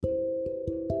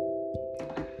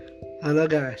Hello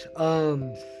guys.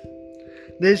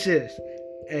 This is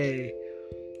a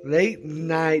late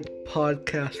night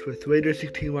podcast with Raider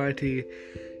 16YT.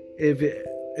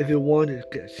 If you want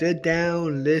to sit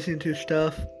down, listen to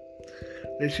stuff,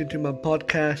 listen to my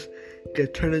podcast,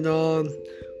 turn it on,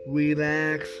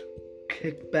 relax,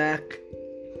 kick back,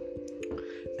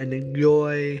 and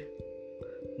enjoy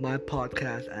my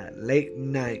podcast at late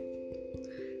night.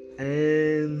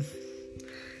 And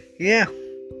yeah,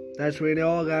 that's really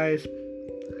all, guys.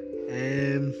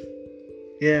 And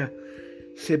yeah,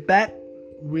 sit back,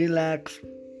 relax,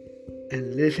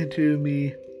 and listen to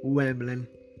me rambling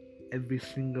every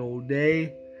single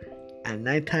day at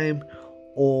nighttime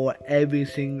or every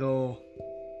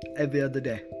other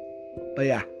day. But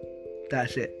yeah,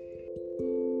 that's it.